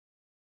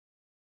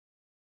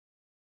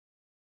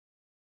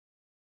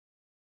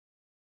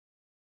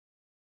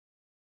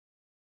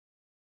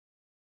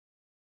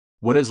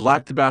What is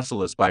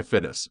Lactobacillus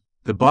Bifidus?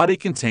 The body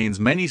contains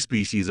many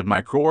species of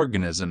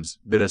microorganisms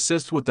that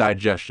assist with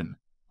digestion,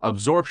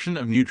 absorption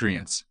of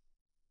nutrients,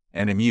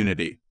 and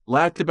immunity.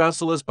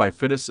 Lactobacillus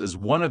bifidus is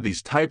one of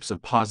these types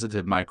of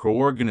positive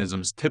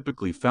microorganisms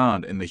typically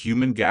found in the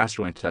human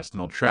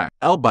gastrointestinal tract.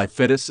 L.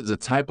 bifidus is a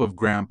type of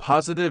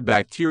gram-positive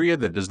bacteria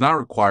that does not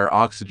require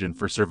oxygen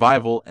for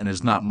survival and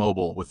is not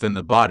mobile within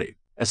the body.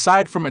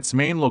 Aside from its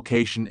main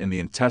location in the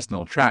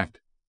intestinal tract,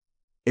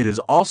 it is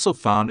also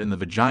found in the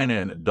vagina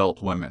in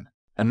adult women.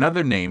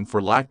 Another name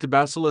for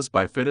Lactobacillus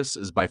bifidus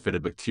is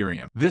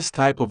Bifidobacterium. This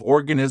type of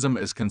organism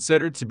is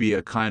considered to be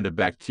a kind of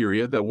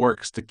bacteria that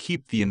works to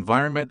keep the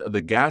environment of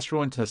the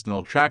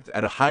gastrointestinal tract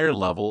at a higher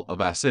level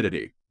of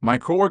acidity.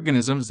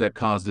 Microorganisms that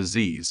cause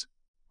disease,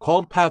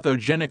 called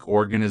pathogenic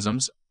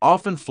organisms,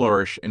 often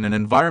flourish in an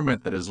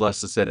environment that is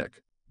less acidic.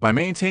 By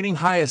maintaining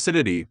high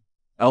acidity,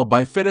 L.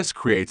 bifidus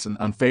creates an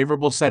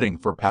unfavorable setting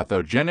for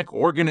pathogenic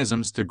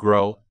organisms to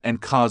grow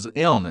and cause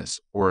illness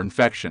or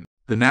infection.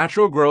 The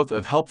natural growth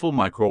of helpful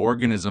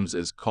microorganisms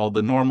is called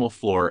the normal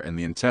flora in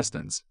the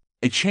intestines.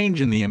 A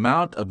change in the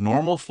amount of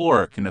normal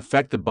flora can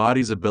affect the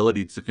body's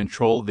ability to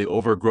control the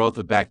overgrowth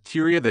of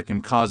bacteria that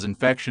can cause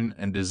infection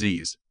and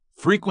disease.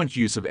 Frequent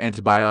use of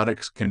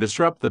antibiotics can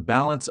disrupt the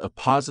balance of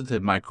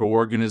positive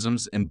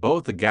microorganisms in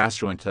both the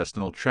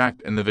gastrointestinal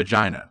tract and the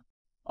vagina.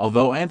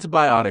 Although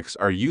antibiotics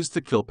are used to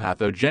kill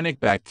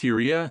pathogenic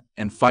bacteria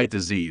and fight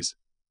disease,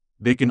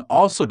 they can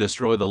also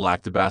destroy the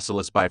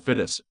Lactobacillus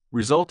bifidus,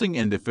 resulting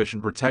in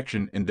deficient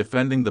protection in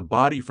defending the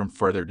body from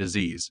further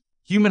disease.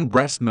 Human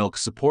breast milk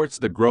supports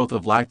the growth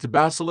of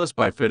Lactobacillus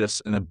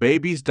bifidus in a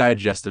baby's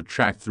digestive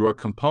tract through a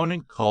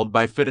component called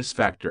bifidus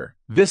factor.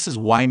 This is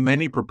why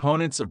many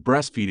proponents of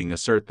breastfeeding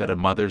assert that a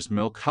mother's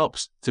milk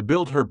helps to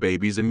build her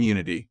baby's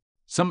immunity.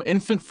 Some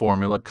infant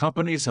formula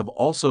companies have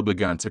also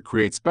begun to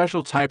create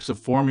special types of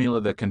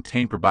formula that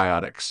contain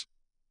probiotics,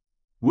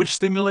 which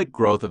stimulate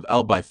growth of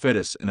L.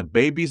 bifidus in a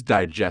baby's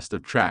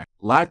digestive tract.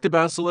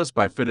 Lactobacillus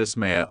bifidus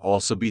may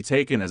also be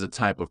taken as a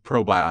type of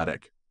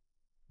probiotic,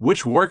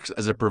 which works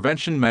as a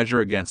prevention measure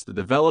against the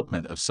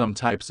development of some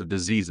types of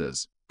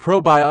diseases.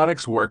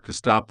 Probiotics work to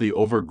stop the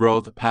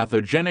overgrowth of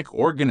pathogenic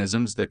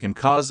organisms that can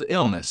cause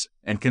illness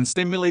and can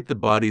stimulate the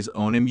body's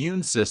own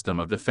immune system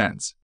of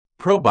defense.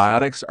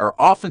 Probiotics are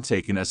often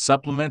taken as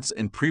supplements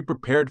in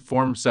pre-prepared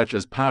forms such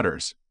as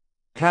powders,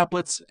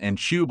 caplets, and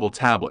chewable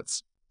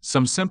tablets.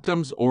 Some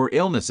symptoms or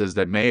illnesses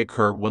that may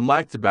occur when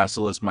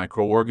lactobacillus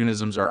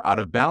microorganisms are out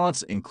of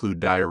balance include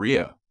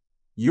diarrhea,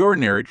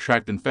 urinary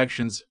tract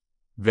infections,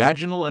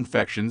 vaginal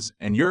infections,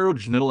 and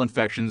urogenital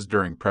infections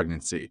during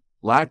pregnancy.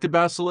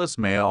 Lactobacillus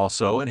may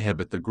also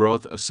inhibit the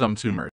growth of some tumors.